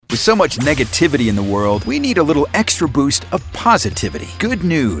With so much negativity in the world, we need a little extra boost of positivity. Good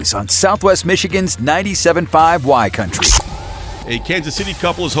news on Southwest Michigan's 97.5 Y Country. A Kansas City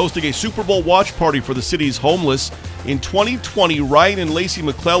couple is hosting a Super Bowl watch party for the city's homeless. In 2020, Ryan and Lacey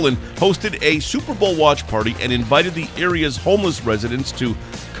McClellan hosted a Super Bowl watch party and invited the area's homeless residents to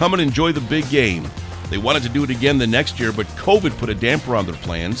come and enjoy the big game. They wanted to do it again the next year, but COVID put a damper on their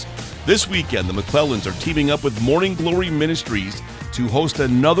plans. This weekend, the McClellans are teaming up with Morning Glory Ministries to host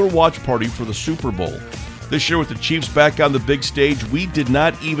another watch party for the Super Bowl. This year, with the Chiefs back on the big stage, we did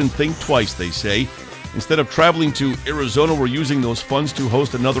not even think twice, they say. Instead of traveling to Arizona, we're using those funds to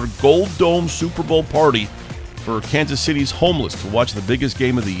host another Gold Dome Super Bowl party for Kansas City's homeless to watch the biggest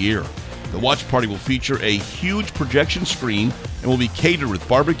game of the year. The watch party will feature a huge projection screen and will be catered with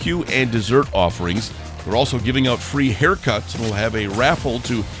barbecue and dessert offerings. We're also giving out free haircuts and we'll have a raffle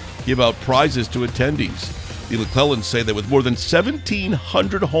to give out prizes to attendees. The McClellans say that with more than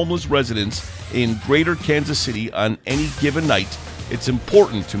 1,700 homeless residents in greater Kansas City on any given night, it's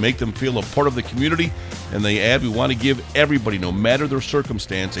important to make them feel a part of the community, and they add, we want to give everybody, no matter their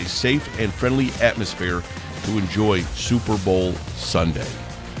circumstance, a safe and friendly atmosphere to enjoy Super Bowl Sunday.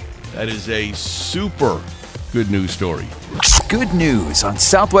 That is a super good news story. Good news on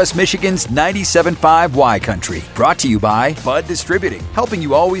Southwest Michigan's 97.5 Y Country. Brought to you by Bud Distributing, helping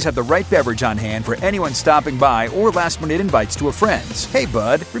you always have the right beverage on hand for anyone stopping by or last-minute invites to a friend's. Hey,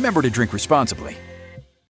 Bud, remember to drink responsibly.